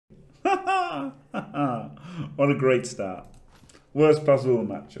What a great start. Worst possible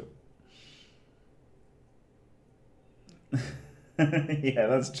matchup. Yeah,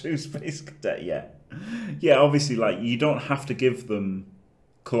 that's true, Space Cadet, yeah. Yeah, obviously, like, you don't have to give them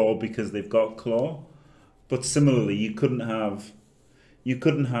claw because they've got claw. But similarly, you couldn't have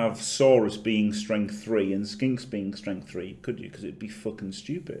Saurus being strength 3 and Skinks being strength 3, could you? Because it'd be fucking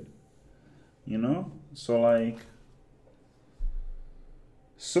stupid. You know? So, like,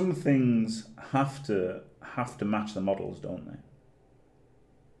 some things have to match the models, don't they?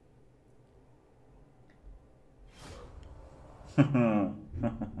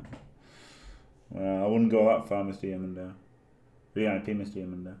 Well, I wouldn't go that far, Mr. Yemender. VIP, Mr.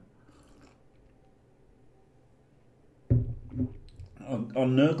 Yemender. Are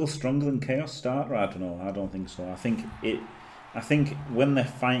Nurgle stronger than Chaos Starter? I don't know. I don't think so. I think when they're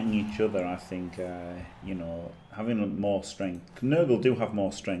fighting each other, I think you know, having more strength. Nurgle do have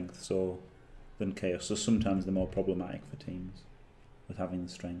more strength than Chaos, so sometimes they're more problematic for teams with having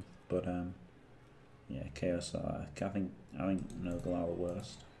the strength. But yeah, Chaos. I think Nurgle are the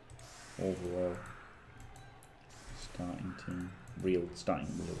worst overall. Starting real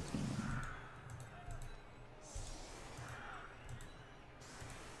team.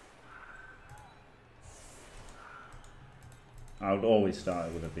 I would always start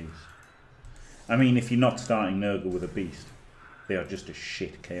it with a beast. I mean, if you're not starting Nurgle with a beast, they are just a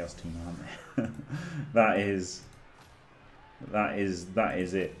shit Chaos team, aren't they? that is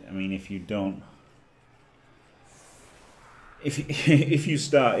it. I mean, if you don't, if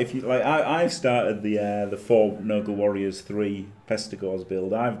you like, I've started the 4 Nurgle Warriors 3 Pestigors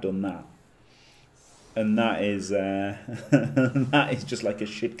build. I've done that, and that is that is just like a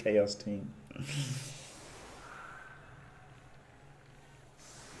shit Chaos team.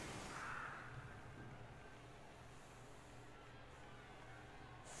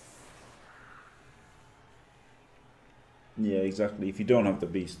 Yeah, exactly. If you don't have the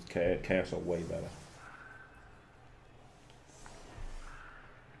beast, Chaos are way better.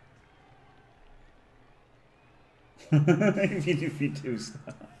 if you do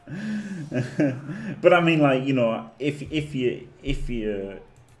start. But I mean, like, you know, if you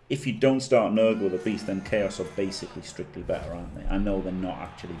don't start Nurgle with a beast, then Chaos are basically strictly better, aren't they? I know they're not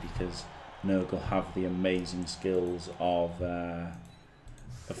actually, because Nurgle have the amazing skills of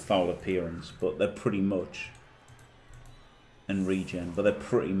foul appearance, but they're pretty much, and regen, but they're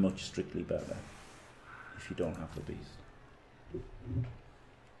pretty much strictly better if you don't have the beast.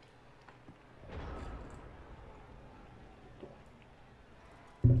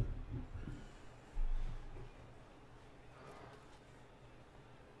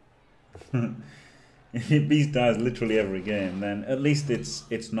 If your beast dies literally every game, then at least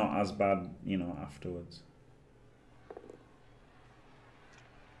it's not as bad, you know, afterwards.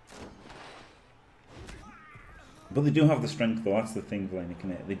 But they do have the strength, though. That's the thing,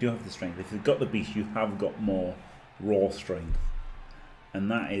 Vladimir. They do have the strength. If you've got the beast, you have got more raw strength, and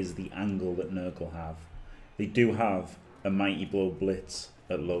that is the angle that Nurgle have. They do have a Mighty Blow Blitz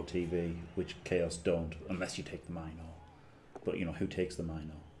at low TV, which Chaos don't, unless you take the Minor. But you know, who takes the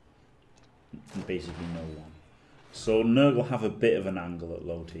Minor? Basically no one. So Nurgle have a bit of an angle at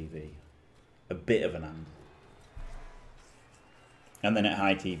low TV. A bit of an angle. And then at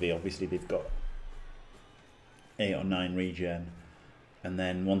high TV, obviously they've got 8 or 9 regen. And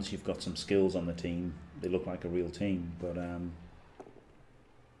then once you've got some skills on the team, they look like a real team. But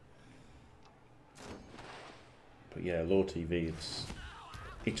yeah, low TV,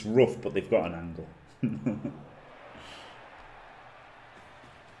 it's rough, but they've got an angle.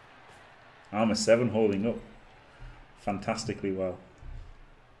 Armor 7 holding up fantastically well.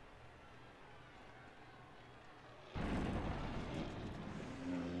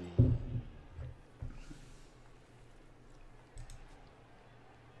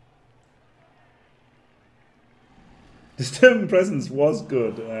 Disturbing Presence was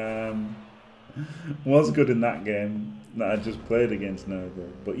good. Was good in that game that I just played against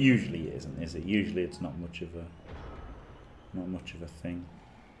Nurgle, but usually it isn't, is it? Usually it's not much of a thing.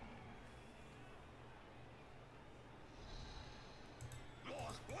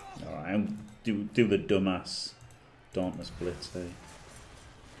 Alright, do the dumbass Dauntless Blitz, eh?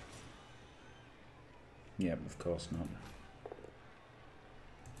 Yep, of course not.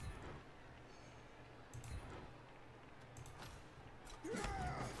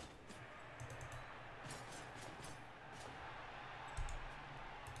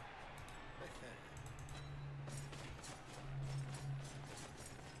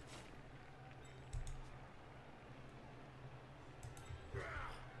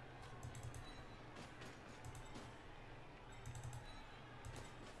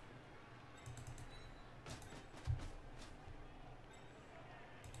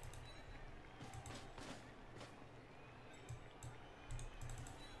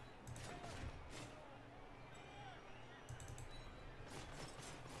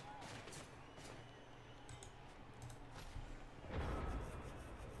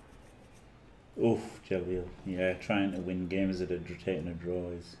 Oof, Jelliel. Yeah, trying to win games at taking a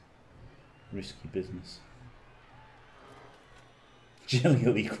draw is risky business.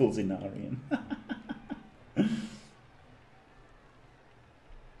 Jelliel equals Inarian.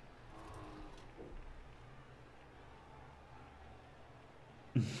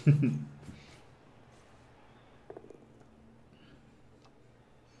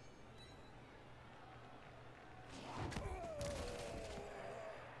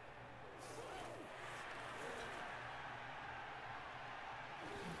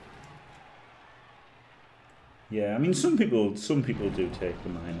 Yeah, I mean some people do take the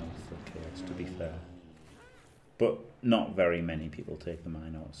Minotaur for chaos, to be fair. But not very many people take the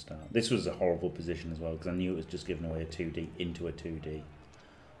Minotaur start. This was a horrible position as well, because I knew it was just giving away a 2D into a 2D.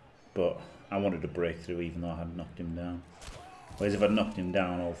 But I wanted to break through even though I hadn't knocked him down. Whereas if I'd knocked him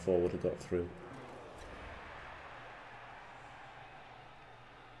down, all four would have got through.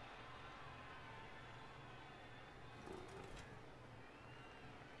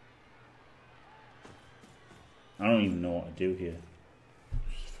 I don't even know what to do here.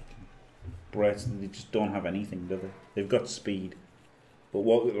 Brett, they just don't have anything, do they? They've got speed. But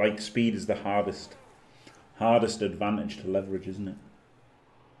what, like, speed is the hardest advantage to leverage, isn't it?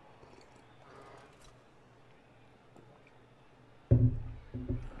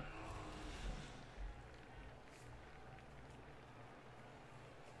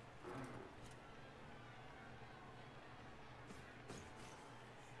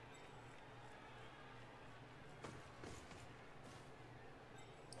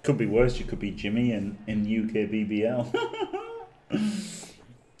 Could be worse. You could be Jimmy in UK BBL.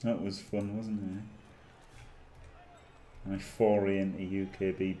 That was fun, wasn't it? My foray into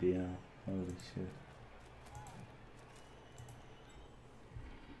UK BBL. Holy shit.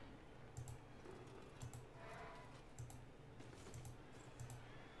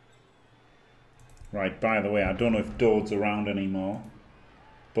 Right, by the way, I don't know if Dode's around anymore,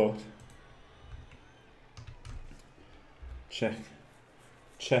 but check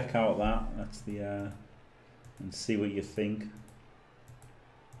out that. That's the and see what you think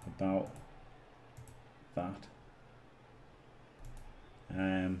about that.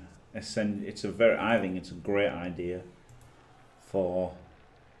 It's a very, I think it's a great idea for,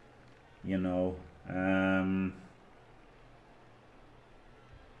 you know,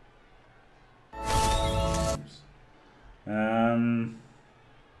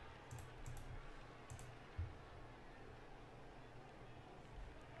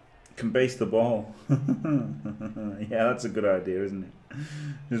 can base the ball. Yeah, that's a good idea, isn't it?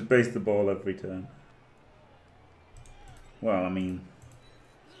 Just base the ball every turn. Well, I mean,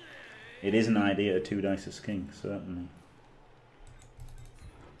 it is an idea to 2 dice as king, certainly.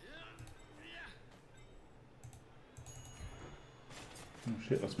 Oh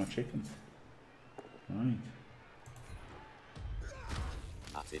shit, that's my chicken. Right.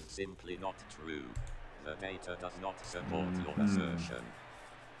 That is simply not true. The data does not support your assertion.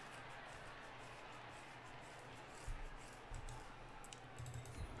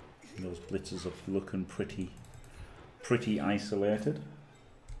 Those blitzers are looking pretty isolated.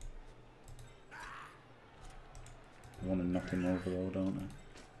 I want to knock him over though, don't I?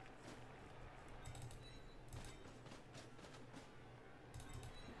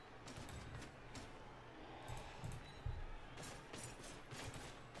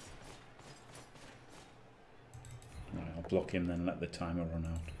 Right, I'll block him then let the timer run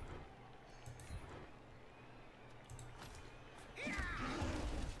out.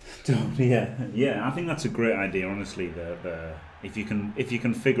 Yeah, I think that's a great idea. Honestly, if you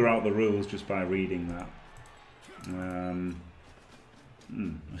can figure out the rules just by reading that,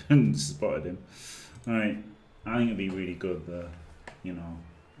 spotted him. All right, I think it'd be really good. You know,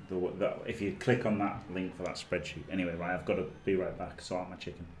 if you click on that link for that spreadsheet. Anyway, right, I've got to be right back. Sort out my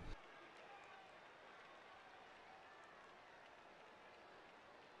chicken.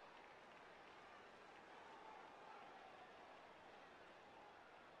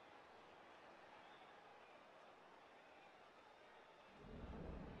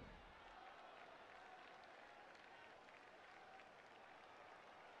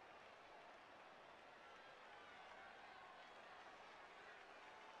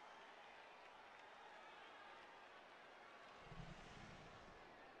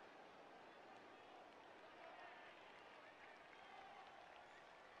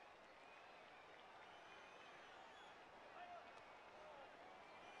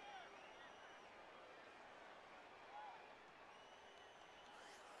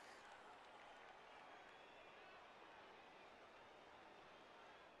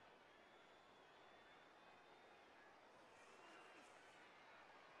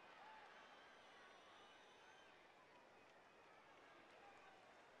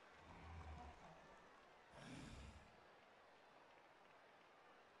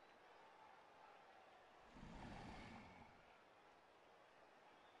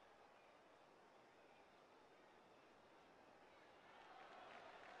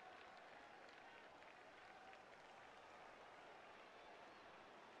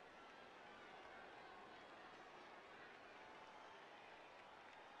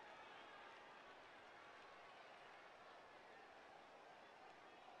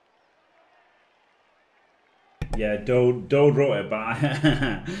 Yeah, Dode wrote it,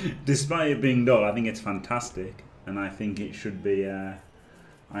 but despite it being Dode, I think it's fantastic, and I think it should be.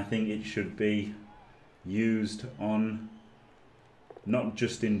 I think it should be used on not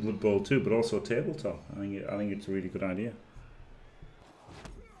just in Blood Bowl 2, but also tabletop. I think it's a really good idea.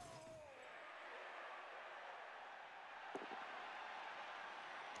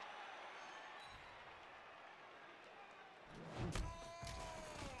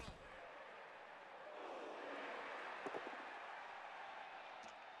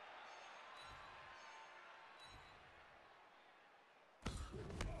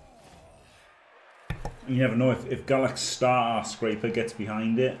 You never know if Galax Star Scraper gets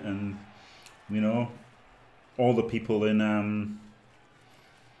behind it, and you know, all the people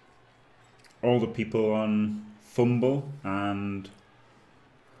on Fumble and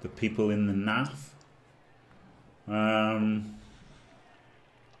the people in the NAF,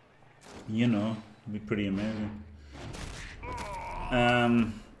 you know, it'd be pretty amazing.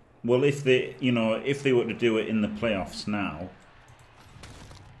 Well, if they were to do it in the playoffs now,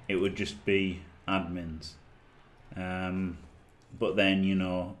 it would just be admins. But then, you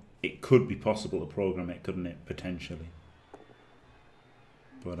know, it could be possible to program it, couldn't it, potentially?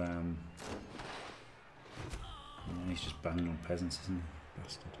 But he's just banging on peasants, isn't he?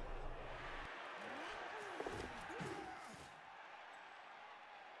 Bastard.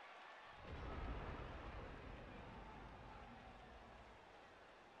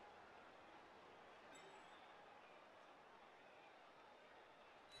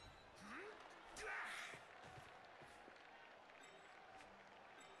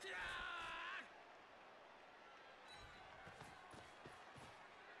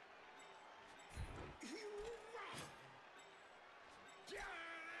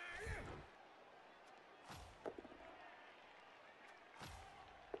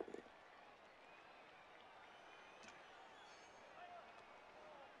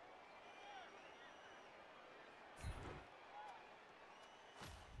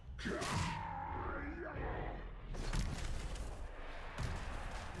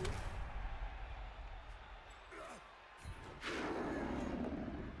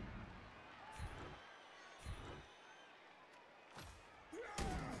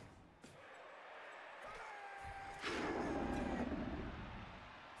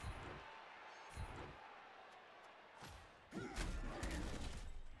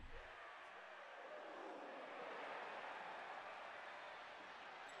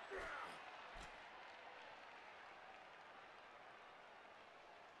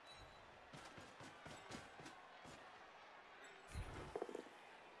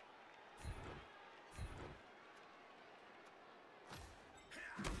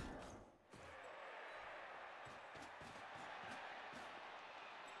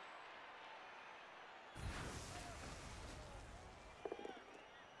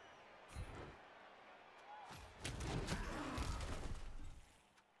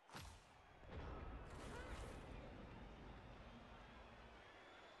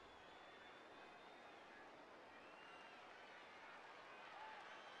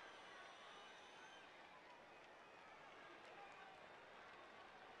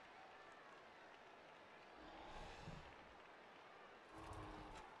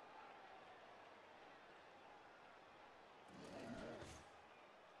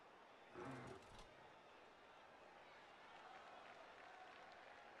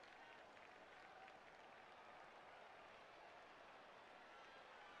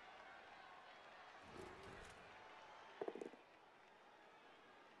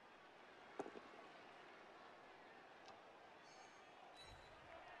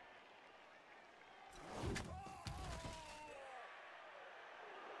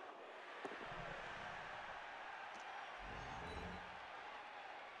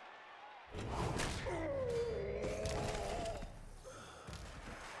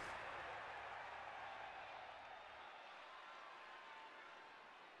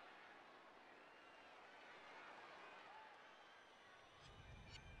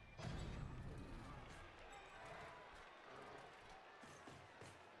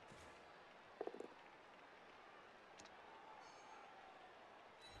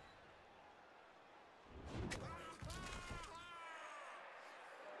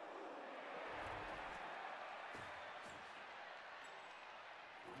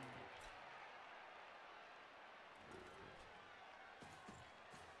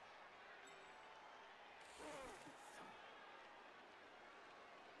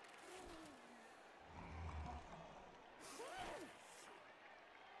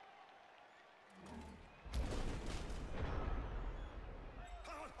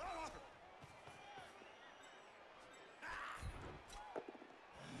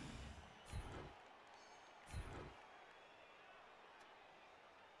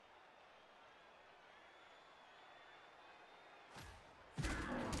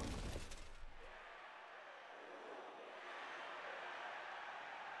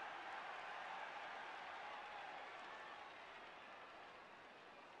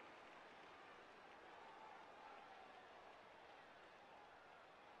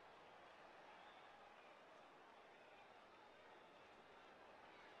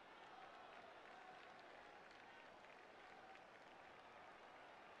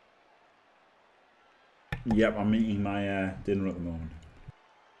 Yep, I'm eating my dinner at the moment.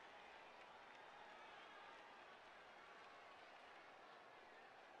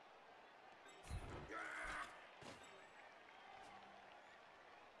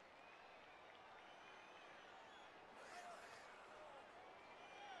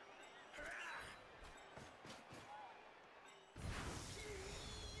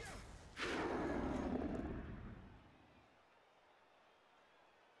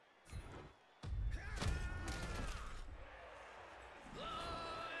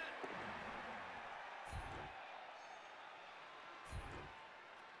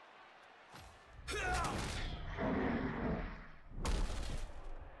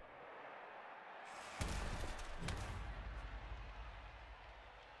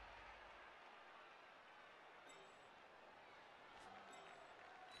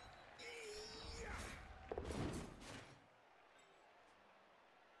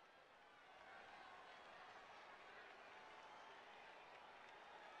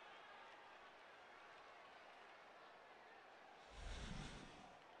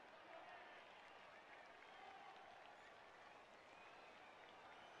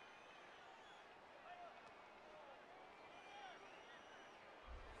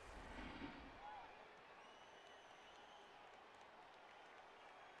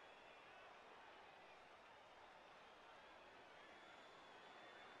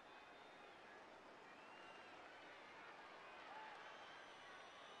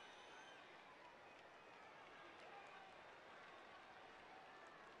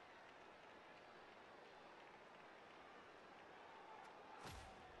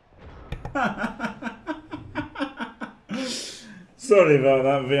 Sorry about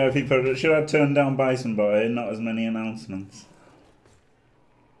that, VIP product. Should I turn down Bison Boy? Not as many announcements.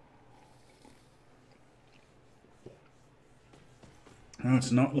 No,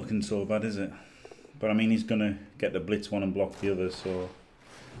 it's not looking so bad, is it? But I mean, he's going to get the blitz one and block the other, so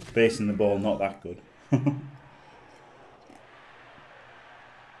basing the ball, not that good.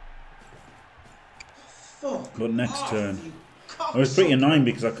 But next turn, it was pretty annoying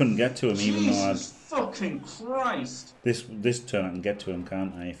because I couldn't get to him, even though I'd... fucking Christ! This turn I can get to him,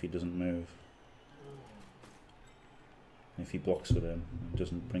 can't I, if he doesn't move? If he blocks with him and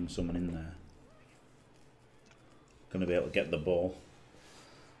doesn't bring someone in there. Gonna be able to get the ball.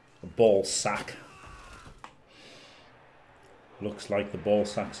 A ball sack. Looks like the ball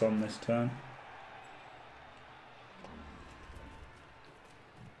sack's on this turn.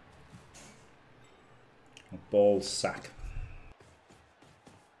 A ball sack.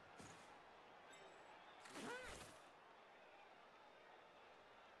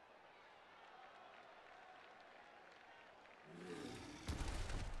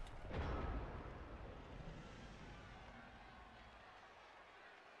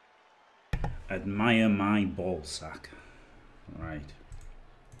 Admire my ball sack. Right.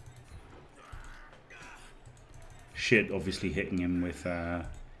 Shit, obviously hitting him with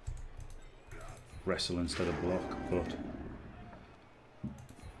wrestle instead of block, but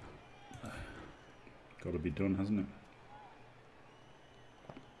got to be done, hasn't it?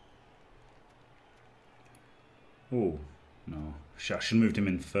 Oh, no. I should have moved him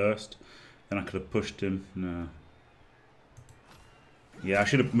in first. Then I could have pushed him. No. Yeah, I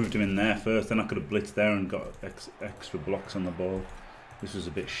should have moved him in there first. Then I could have blitzed there and got extra blocks on the ball. This was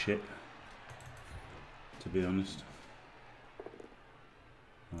a bit shit, to be honest.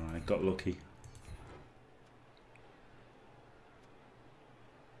 Alright, got lucky.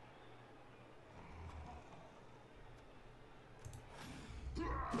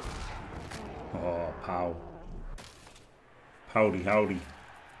 Oh, pow. Howdy, howdy.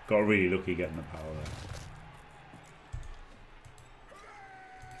 Got really lucky getting the power there.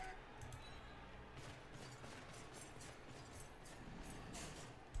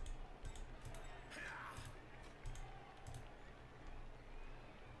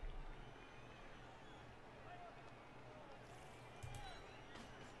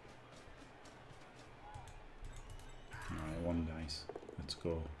 Alright, one dice. Let's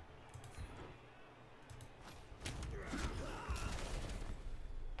go.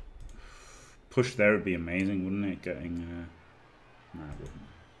 Push there would be amazing, wouldn't it? Getting, nah, it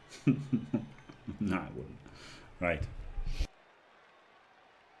wouldn't. Nah, it wouldn't. Right.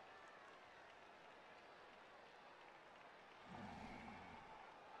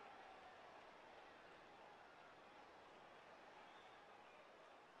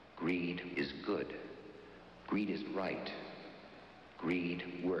 Greed is good. Greed is right. Greed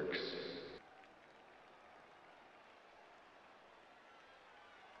works.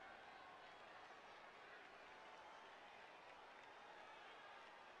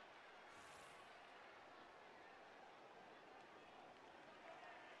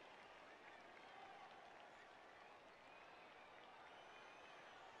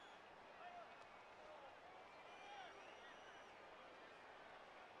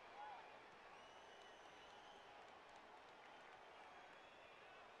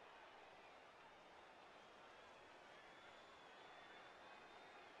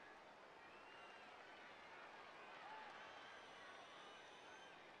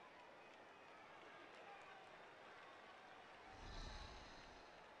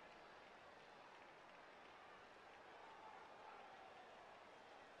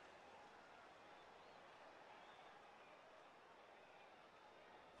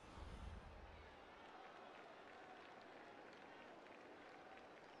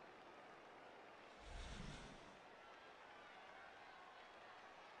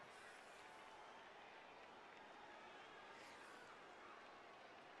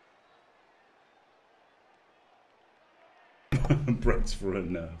 Bread's for a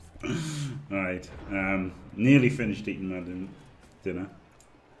nerve. Alright. Nearly finished eating my dinner.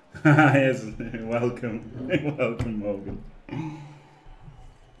 Yes, welcome. Welcome, Morgan.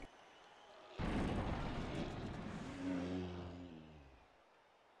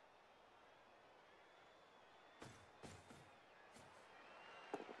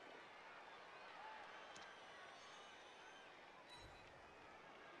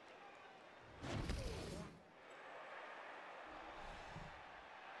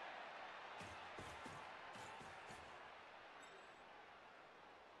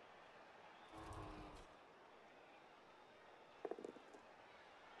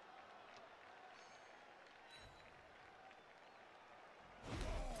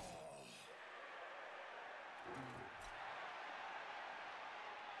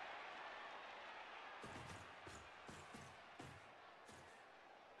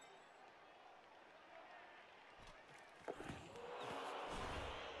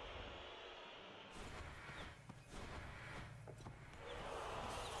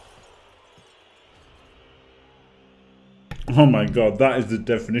 Oh my god, that is the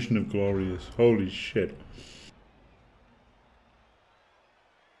definition of glorious. Holy shit.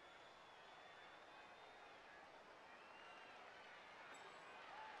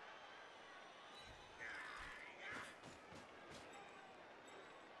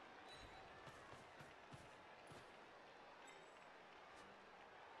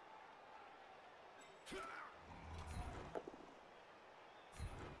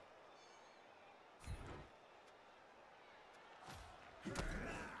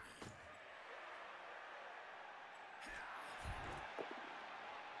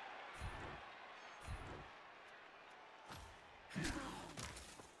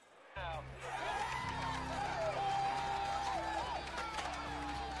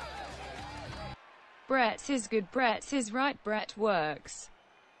 Brett's is good, Brett's is right, Brett works.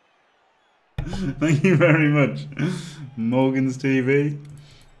 Thank you very much. Mogenz TV.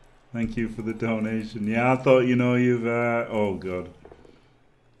 Thank you for the donation. Yeah, I thought, you know, you've... oh, God.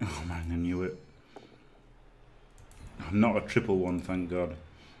 Oh, man, I knew it. Not a triple one, thank God.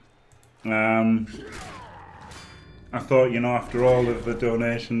 I thought, you know, after all of the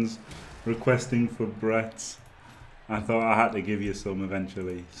donations requesting for Brett's, I thought I had to give you some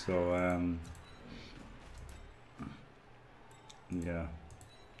eventually. So, yeah.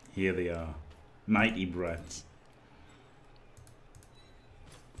 Here they are. Mighty Brett's.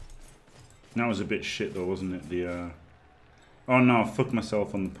 That was a bit shit though, wasn't it? The oh no, I fucked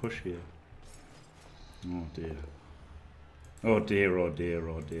myself on the push here. Oh dear. Oh dear, oh dear,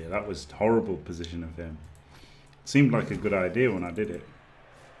 oh dear. That was a horrible position of him. It seemed like a good idea when I did it.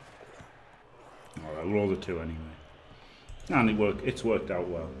 Alright, we'll roll the 2 anyway. And it's worked out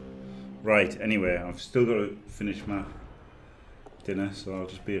well. Right, anyway, I've still got to finish my dinner, so I'll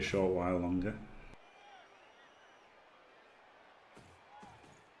just be a short while longer.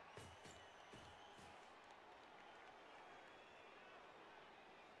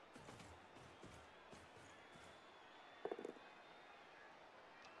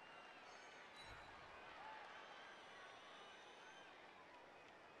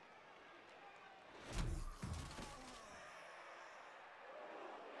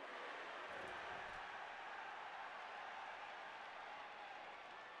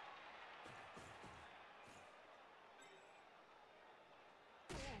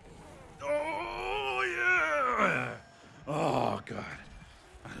 Oh yeah! Oh god,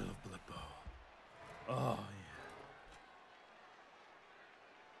 I love Blood Bowl. Oh yeah.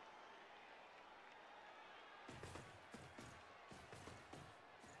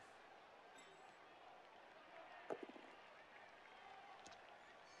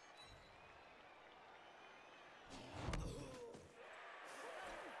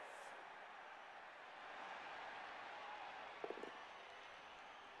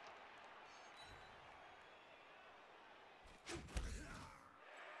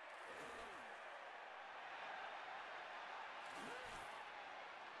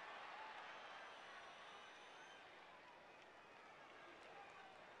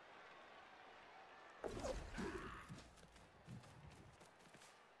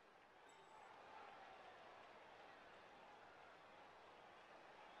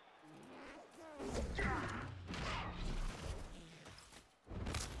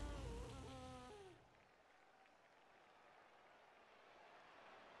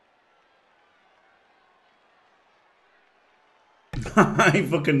 I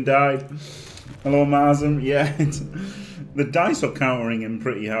fucking died. Hello, Marzum. Yeah, the dice are countering him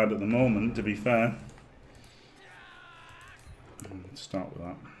pretty hard at the moment, to be fair. Let's start with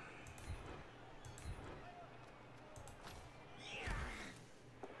that.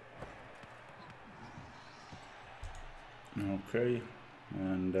 Okay,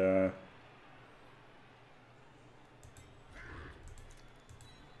 and 1,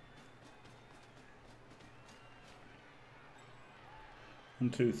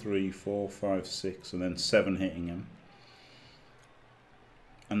 2, 3, 4, 5, 6, and then 7 hitting him.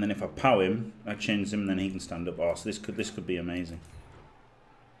 And then if I pow him, I change him, and then he can stand up. Oh, so this could be amazing.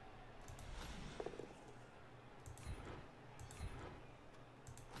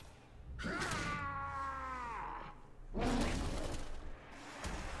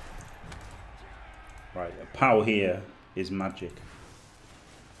 Right, a pow here is magic.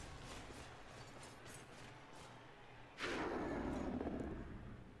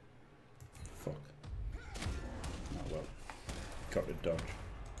 Fuck. Oh well. Got to dodge.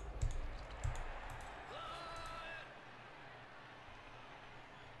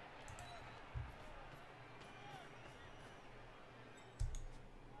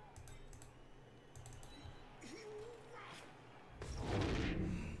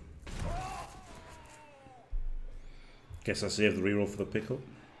 Guess I saved the reroll for the pickle.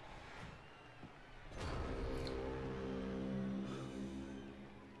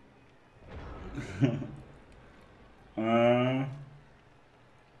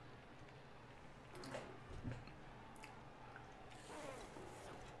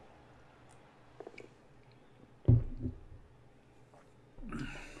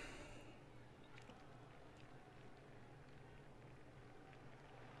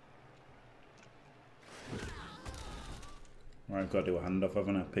 I've got to do a handoff,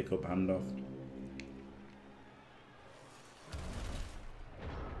 haven't I? Pick up handoff.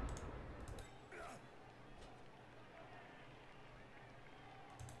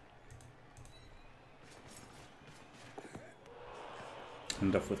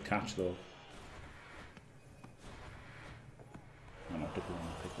 Handoff with catch though. I'm not double on the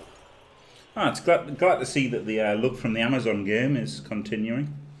pick up. Ah, it's glad to see that the look from the Amazon game is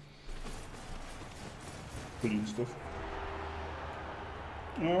continuing. Brilliant stuff.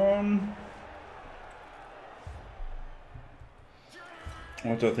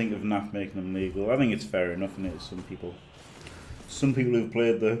 What do I think of NAF making them legal? I think it's fair enough, and it's some people who've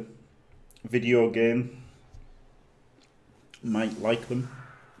played the video game might like them,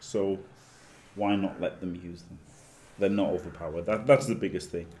 so why not let them use them? They're not overpowered. That's the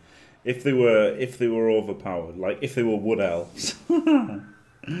biggest thing. If they were overpowered, like if they were wood elves,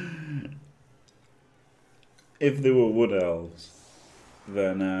 if they were wood elves,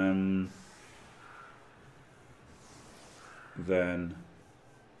 then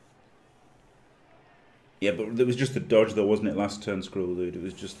yeah, but there was just a dodge though, wasn't it? Last turn, Scroll Dude. It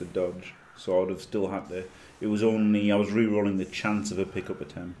was just a dodge, so I would have still had to. It was only I was re-rolling the chance of a pickup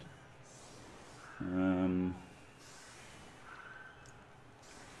attempt.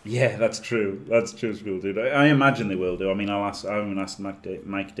 Yeah, that's true. That's true, Scroll Dude. I imagine they will do. I mean, I haven't asked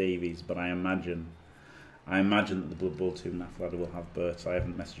Mike Davies, but I imagine that the Blood Bowl 2 NAF ladder will have Berts. I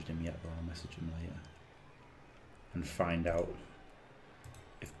haven't messaged him yet, but I'll message him later and find out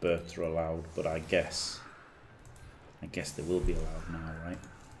if Berts are allowed. But I guess they will be allowed now, right?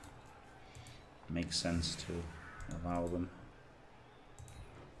 Makes sense to allow them.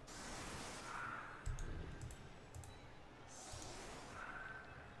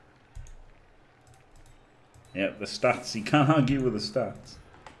 Yep, the stats. You can't argue with the stats.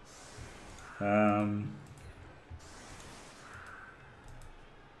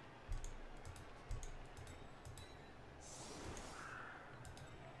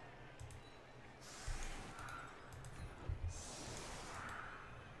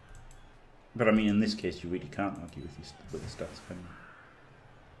 But I mean, in this case, you really can't argue with the stats, can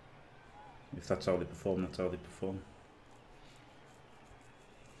you? If that's how they perform, that's how they perform.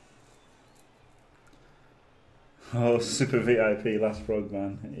 Oh, super VIP, last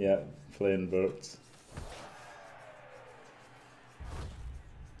frogman. Yeah, playing Berts.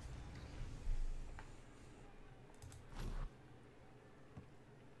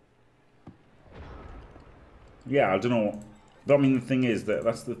 Yeah, I don't know. But I mean, the thing is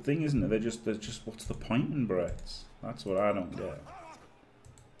that's the thing, isn't it? They're just what's the point in Berts? That's what I don't get.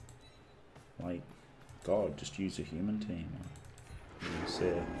 Like, God, just use a human team. You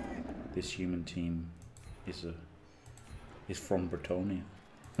say this human team is from Bretonia.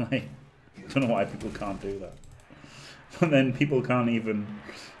 Like, I don't know why people can't do that. But then people can't even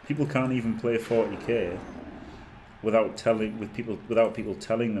play 40k without people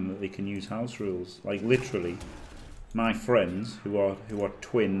telling them that they can use house rules. Like, literally, my friends who are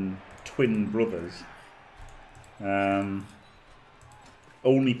twin brothers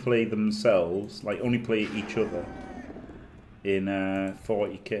only play themselves, like only play each other in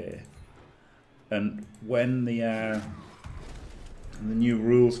 40k, and when the the new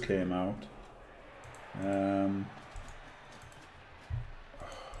rules came out.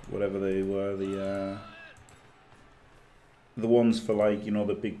 Whatever they were, the ones for, like, you know,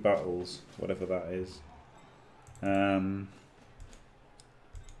 the big battles, whatever that is.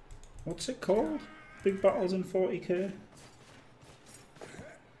 What's it called? Big battles in 40k?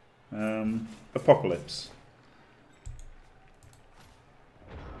 Apocalypse.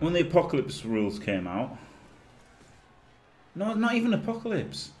 When the Apocalypse rules came out, no, not even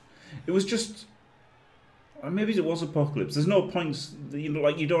Apocalypse. It was just, or maybe it was Apocalypse. There's no points. You know,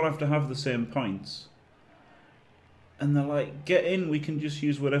 like, you don't have to have the same points. And they're like, get in. We can just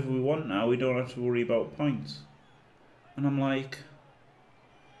use whatever we want now. We don't have to worry about points. And I'm like,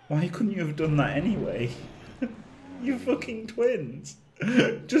 why couldn't you have done that anyway? You fucking twins.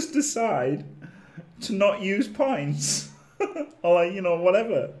 Just decide to not use points. Or, like, you know,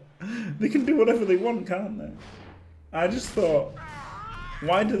 whatever. They can do whatever they want, can't they? I just thought,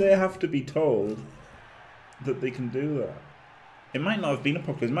 why do they have to be told that they can do that? It might not have been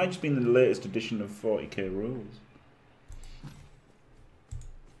Apocalypse. It might have just been the latest edition of 40k rules.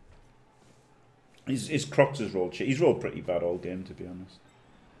 His Crocs has rolled shit. He's rolled pretty bad all game, to be honest.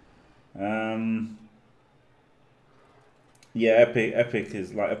 Yeah, Epic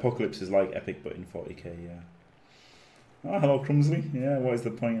is like, Apocalypse is like Epic, but in 40k, yeah. Oh, hello, Crumsley. Yeah, what is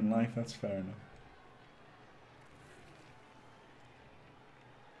the point in life? That's fair enough.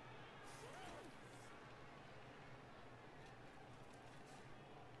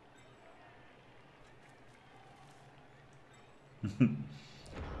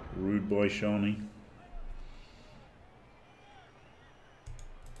 Rude boy, Shawnee.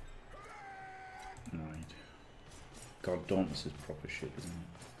 Right. God, Dauntless is proper shit, isn't it?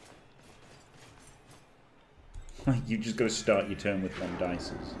 Like, you just got to start your turn with 1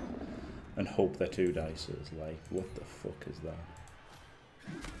 dices and hope they're 2 dices. Like, what the fuck is that?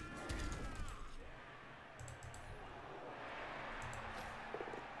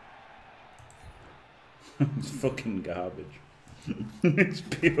 It's fucking garbage. It's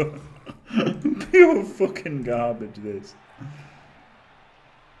pure fucking garbage, this.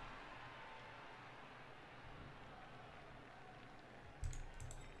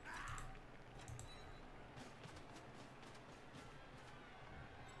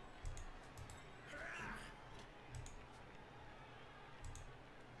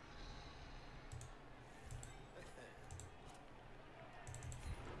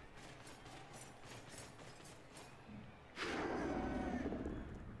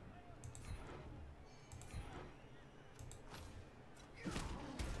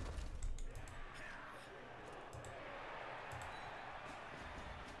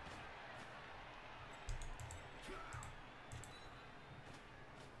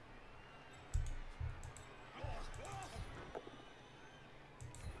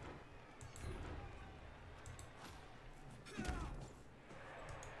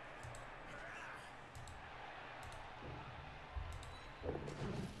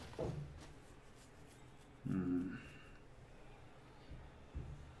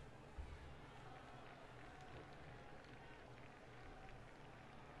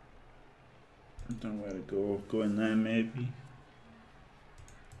 I don't know where to go. Go in there, maybe.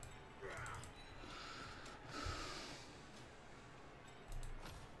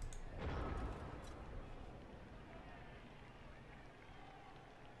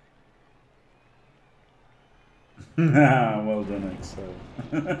 Well done, Excel.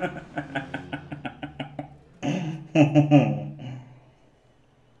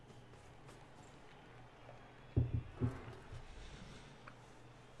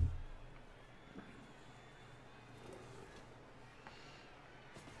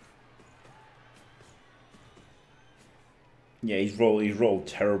 Yeah, he's rolled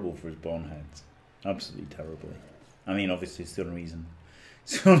terrible for his boneheads. Absolutely terribly. I mean, obviously, it's the only reason.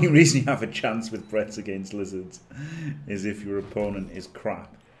 It's the only reason you have a chance with Bretts against Lizards is if your opponent is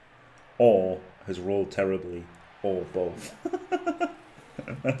crap, or has rolled terribly, or both.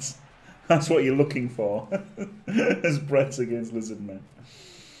 That's what you're looking for as Bretts against Lizardmen.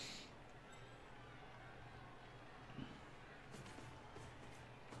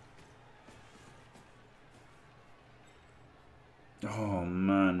 Oh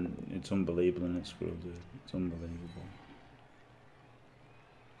man, it's unbelievable in it, Squirrel, dude. It's unbelievable.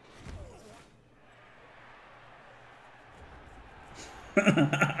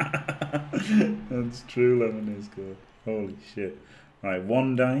 That's true, Lemon is good. Holy shit. Right,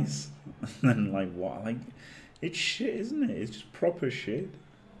 1 dice, and then like what? Like, it's shit, isn't it? It's just proper shit.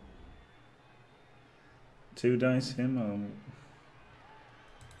 2 dice him,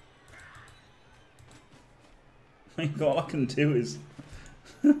 Like, all I can do is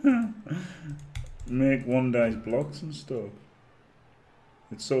make one dice blocks and stuff.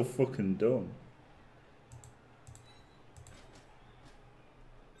 It's so fucking dumb.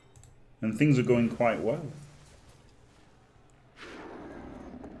 And things are going quite well.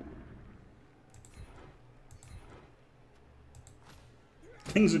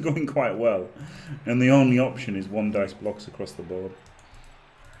 Things are going quite well. And the only option is one dice blocks across the board.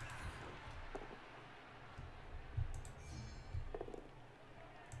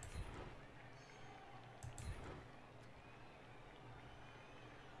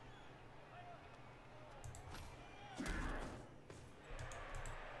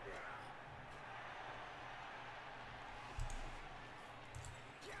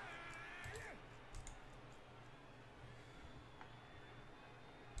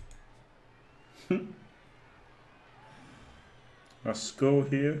 I score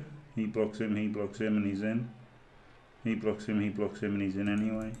here. He blocks him, and he's in. He blocks him, and he's in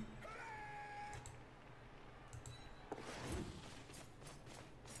anyway.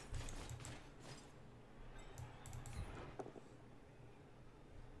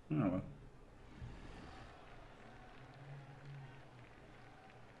 Oh well.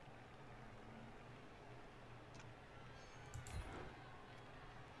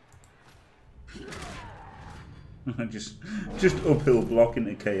 just uphill block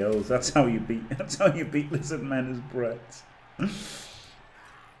into KOs. That's how you beat Lizardmen as Brets.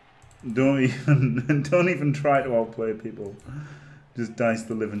 Don't even try to outplay people. Just dice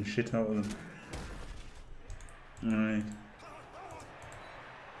the living shit out of them. Alright.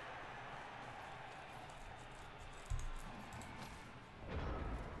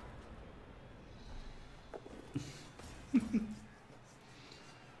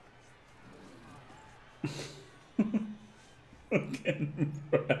 Fucking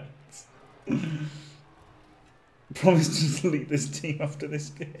brats. Promise to delete this team after this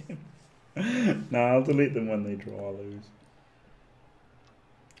game. Nah, I'll delete them when they draw or lose.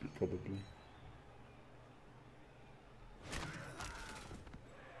 Probably.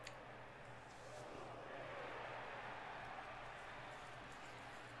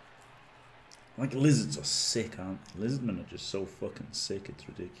 Like, lizards are sick, aren't they? Lizardmen are just so fucking sick, it's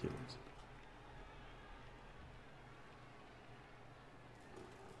ridiculous.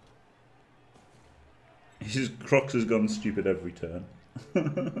 Crocs has gone stupid every turn.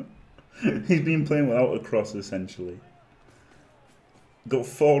 He's been playing without a cross, essentially. Got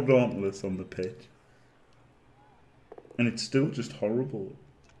 4 Dauntless on the pitch. And it's still just horrible.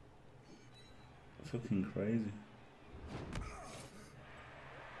 Fucking crazy.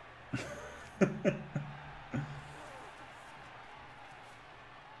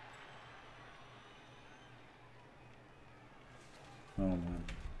 Oh man.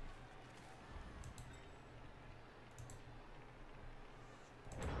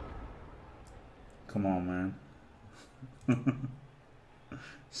 Come on, man.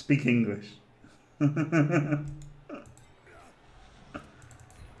 Speak English. Right.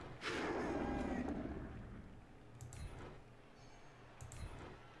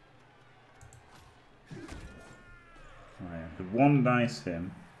 I could one dice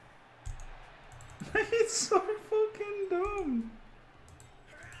him. It's so fucking dumb.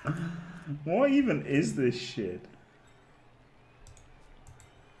 What even is this shit?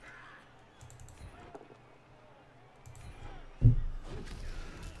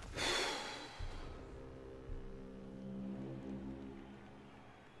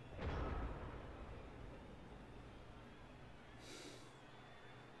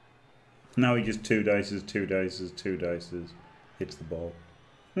 Now he just 2 dices, 2 dices, 2 dices, hits the ball.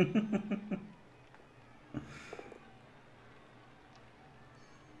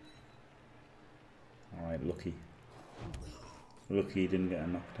 Alright, lucky. Lucky he didn't get a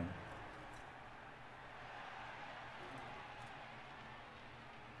knockdown.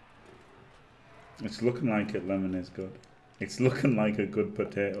 It's looking like it, Lemon is good. It's looking like a good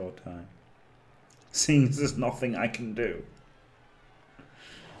potato time. Seeing as there's nothing I can do.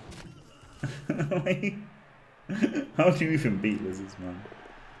 Like, how do you even beat lizards, man?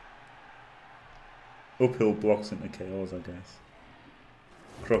 Uphill blocks into KOs, I guess.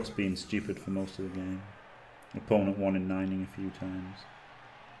 Croc's being stupid for most of the game. Opponent 1 in 9ing a few times.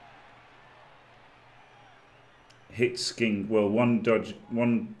 Hit Skink. Well,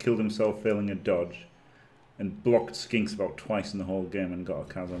 one killed himself failing a dodge, and blocked Skinks about twice in the whole game and got a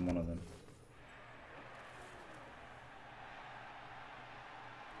Kaz on one of them.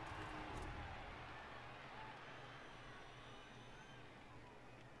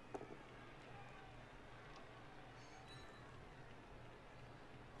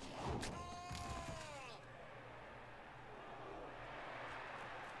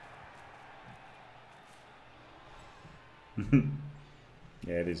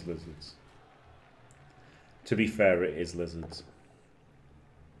 Yeah, it is lizards. To be fair, it is lizards.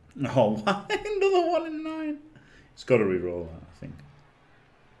 Oh, another 1 in 9. It's got to reroll that, I think.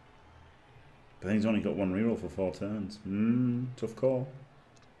 But then he's only got 1 reroll for 4 turns. Tough call.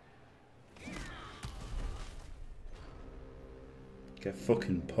 Get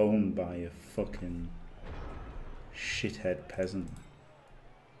fucking pwned by a fucking shithead peasant.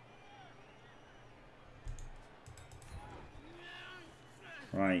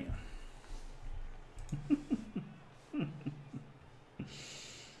 Right.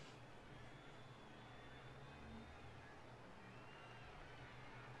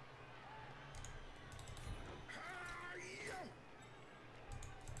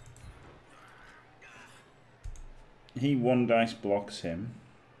 He 1 dice blocks him.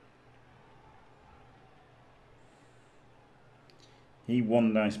 He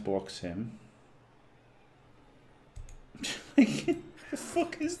 1 dice blocks him. Like, the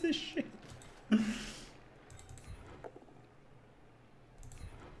fuck is this shit?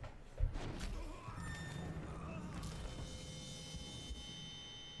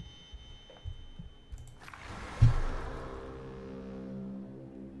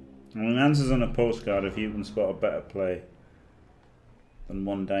 I mean, answers on a postcard if you can spot a better play than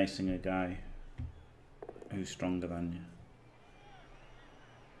 1 dicing a guy who's stronger than you.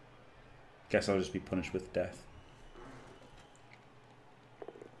 Guess I'll just be punished with death.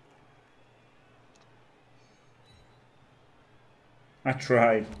 I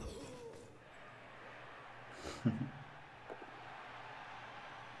tried.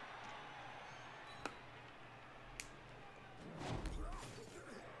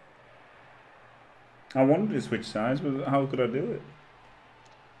 I wanted to switch sides, but how could I do it?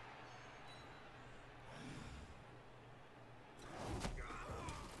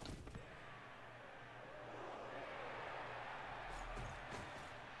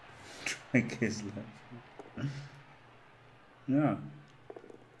 Try kiss left. Yeah.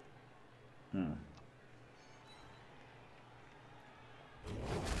 Yeah.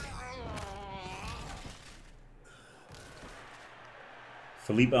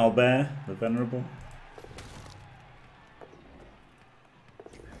 Philippe Albert, the Venerable.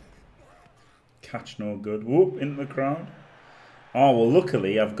 Catch no good. Whoop, into the crowd. Oh, well,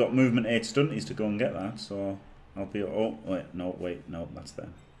 luckily I've got movement 8 stunties to go and get that, so I'll be... Oh, wait, no, that's there.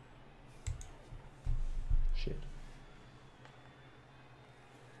 Shit.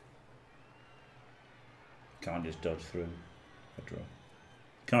 Can't just dodge through. I draw.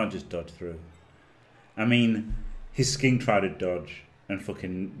 Can't just dodge through. I mean, his skin tried to dodge and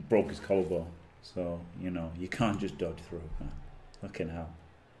fucking broke his collarbone. So, you know, you can't just dodge through. Fucking hell.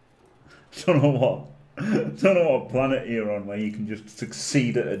 Don't know what planet you're on where you can just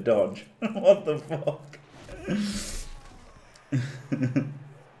succeed at a dodge. What the fuck?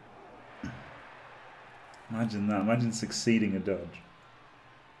 Imagine that. Imagine succeeding a dodge.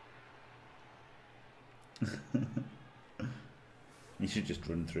 He should just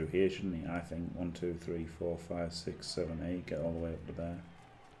run through here, shouldn't he? I think 1, 2, 3, 4, 5, 6, 7, 8. Get all the way up to there.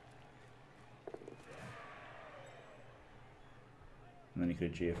 And then you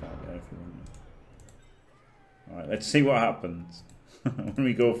could GF out there if you want. Alright, let's see what happens when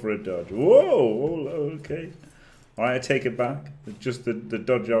we go for a dodge. Whoa! Okay. Alright, I take it back. Just the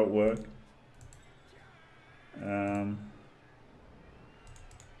dodge out work.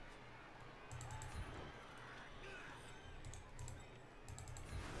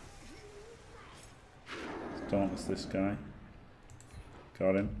 Dauntless this guy.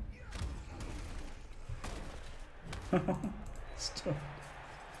 Got him. Stop.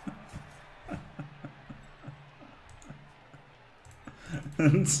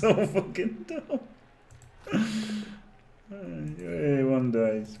 And so fucking dumb. Hey, 1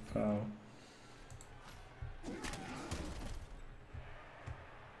 dice, pal.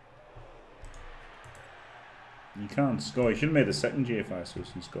 You can't score. You should have made the second GFI so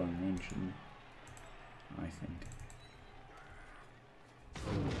it's in scoring range, shouldn't you? I think.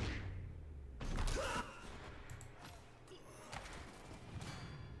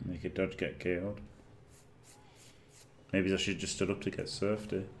 Make a dodge get KO'd. Maybe I should just stood up to get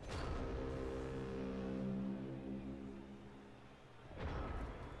surfed here.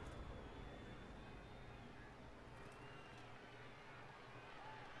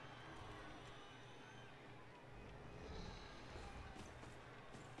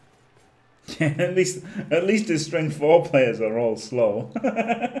 At least his strength 4 players are all slow.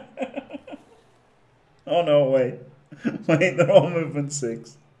 Oh no, wait, they're all movement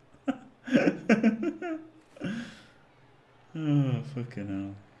 6. Oh fucking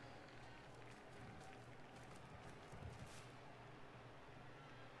hell!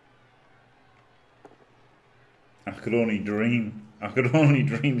 I could only dream. I could only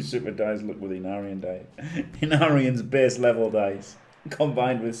dream Super Dice Luck with Inarian dice. Inarian's base level dice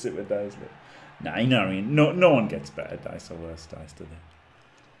combined with Super Dice Luck. Nah, Inarian. No one gets better dice or worse dice, do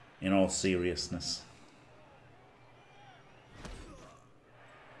they? In all seriousness.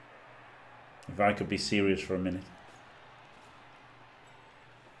 If I could be serious for a minute.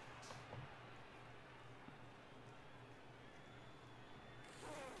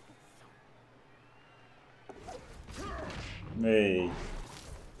 Hey.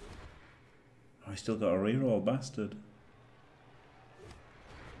 Oh, I still got a reroll, bastard.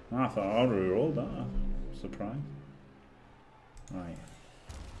 Oh, I thought I rerolled that. Surprise. Right.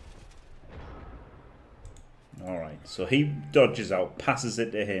 Alright, so he dodges out, passes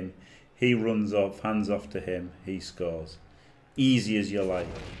it to him. He runs off, hands off to him. He scores. Easy as you like.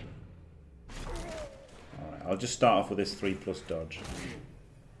 Alright, I'll just start off with this 3+ dodge.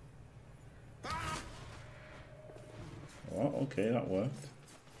 Oh, okay, that worked.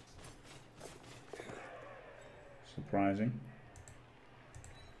 Surprising.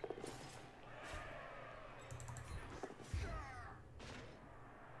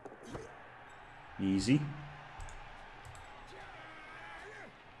 Easy.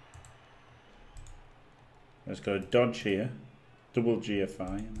 Let's go dodge here. Double GFI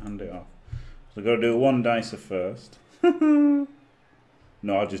and hand it off. So I've got to do 1 dicer first. No,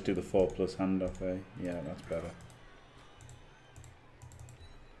 I'll just do the 4+ handoff, eh? Yeah, that's better.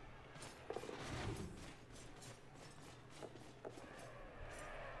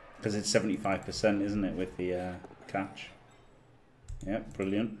 Because it's 75%, isn't it, with the catch? Yep,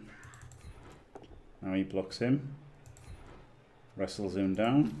 brilliant. Now he blocks him. Wrestles him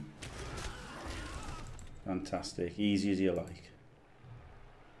down. Fantastic. Easy as you like.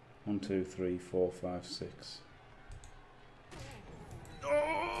 1, 2, 3, 4, 5, 6.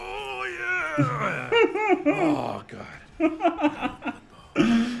 Oh, yeah! Oh, God.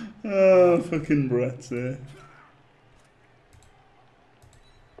 Oh, fucking Brett's there.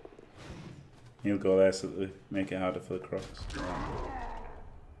 He'll go there so that they make it harder for the crocs.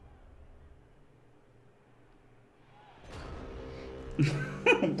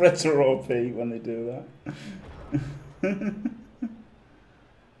 Brett's are OP when they do that.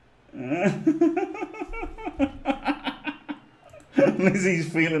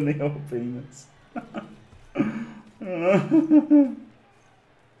 Lizzie's feeling the OPness.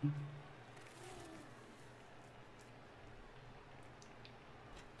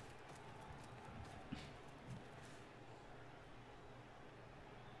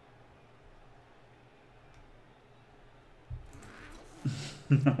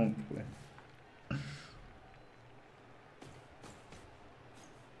 No play.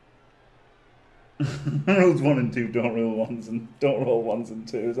 Rules 1 and 2 don't roll 1s and don't roll 1s and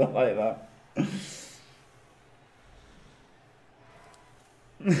 2s. I like that.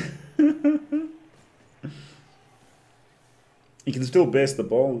 You can still base the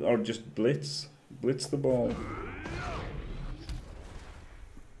ball or just blitz the ball.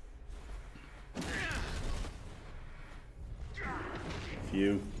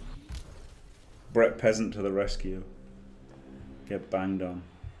 You. Brett Peasant to the rescue. Get banged on.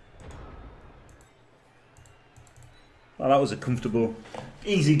 Well, that was a comfortable,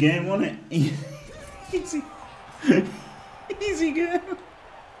 easy game, wasn't it? Easy. Easy game.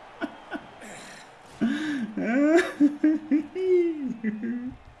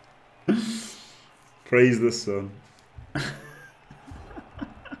 Praise the sun.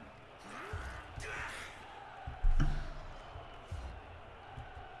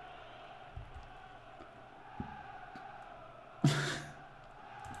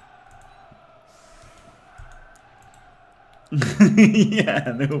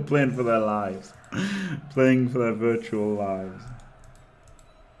 Yeah, they were playing for their lives. Playing for their virtual lives.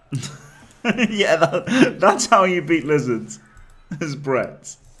 Yeah, that's how you beat lizards. As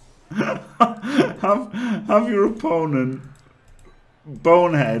Brett. Have your opponent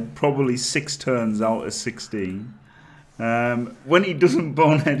bonehead probably 6 turns out of 16. When he doesn't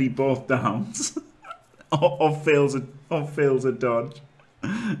bonehead, he both downs. or fails a dodge.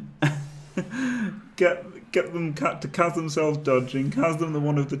 Get them to cast themselves dodging. Cast them the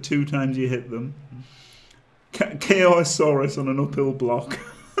one of the 2 times you hit them. Chaosaurus on an uphill block.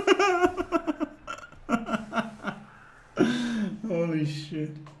 Holy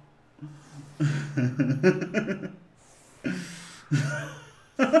shit.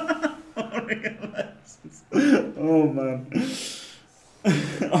 Oh man.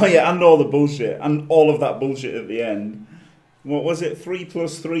 Oh yeah, and all the bullshit. And all of that bullshit at the end. What was it? 3+,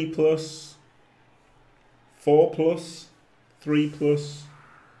 3+, 4+, 3+,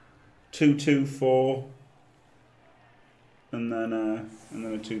 2, 2, 4, and then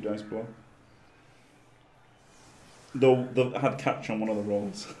a 2 dice block. Though they had catch on one of the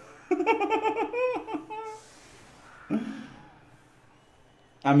rolls.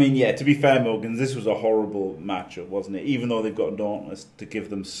 I mean, yeah, to be fair, Mogenz, this was a horrible matchup, wasn't it? Even though they've got Dauntless to give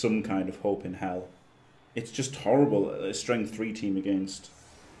them some kind of hope in hell. It's just horrible. A strength 3 team against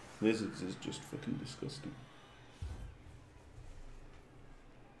Lizards is just fucking disgusting.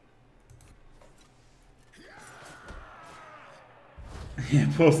 Yeah,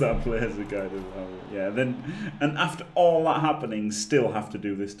 post that player's a guide as well. Yeah, then, and after all that happening, still have to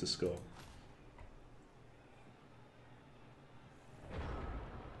do this to score.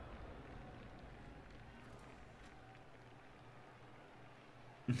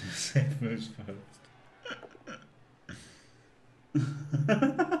 Safe moves first.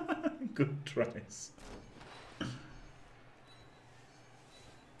 Good tries.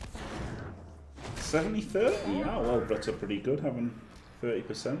 70-30? Yeah, well, Brett's are pretty good, having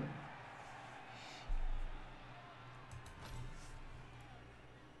 30%.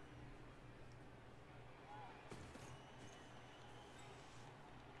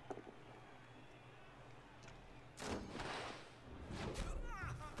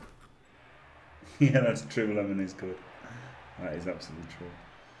 Yeah, that's true. Lemon is good. That is absolutely true.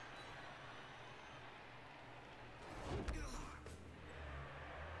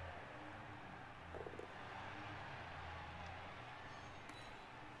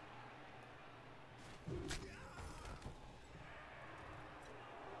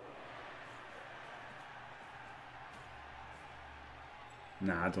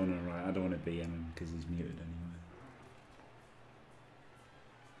 Nah, I don't want to write. I don't want to BM him because he's muted anyway.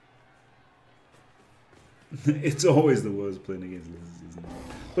 It's always the worst playing against Lizards, isn't it?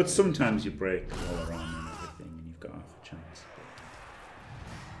 But sometimes you break all around and everything and you've got half a chance.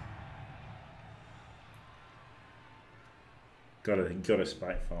 Got a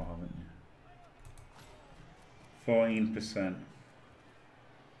spike for, haven't you? 14%.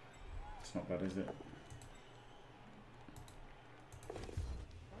 It's not bad, is it?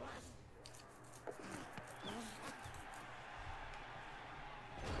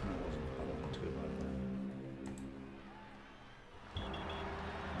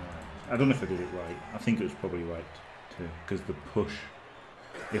 I don't know if I did it right. I think it was probably right too, because the push.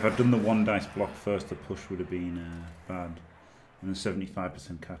 If I'd done the 1 dice block first, the push would have been bad, and the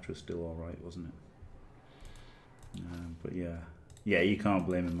 75% catch was still all right, wasn't it? But yeah, you can't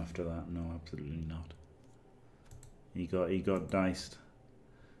blame him after that. No, absolutely not. He got diced.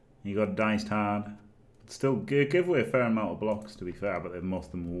 He got diced hard. Still gave away a fair amount of blocks, to be fair, but most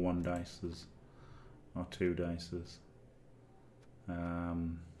of them were 1 dices or 2 dices.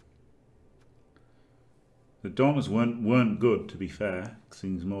 The Dauntless weren't good, to be fair,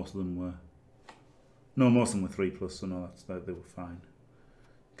 since most of them were. No, most of them were 3+, so no, they were fine.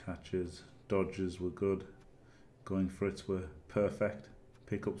 Catches, dodges were good. Going for it were perfect.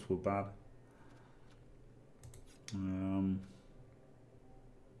 Pickups were bad. There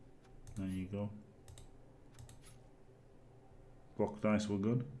you go. Block dice were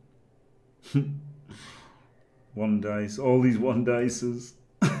good. 1 dice, all these 1 dices.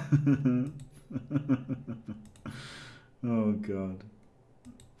 Oh god.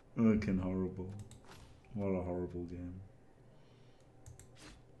 Looking horrible. What a horrible game.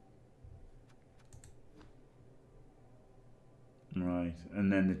 Right,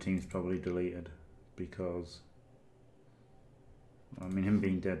 and then the team's probably deleted because, I mean, him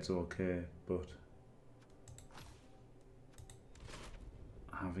being dead's okay, but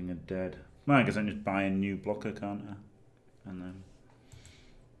having a dead, well, I guess I can just buy a new blocker, can't I? And then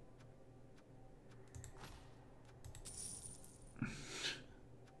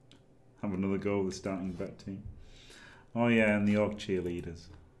have another go with the starting bet team. Oh yeah, and the Orc cheerleaders.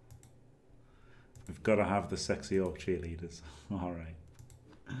 We've got to have the sexy Orc cheerleaders. Alright.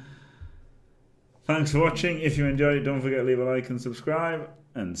 Thanks for watching. If you enjoyed it, don't forget to leave a like and subscribe.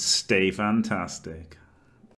 And stay fantastic.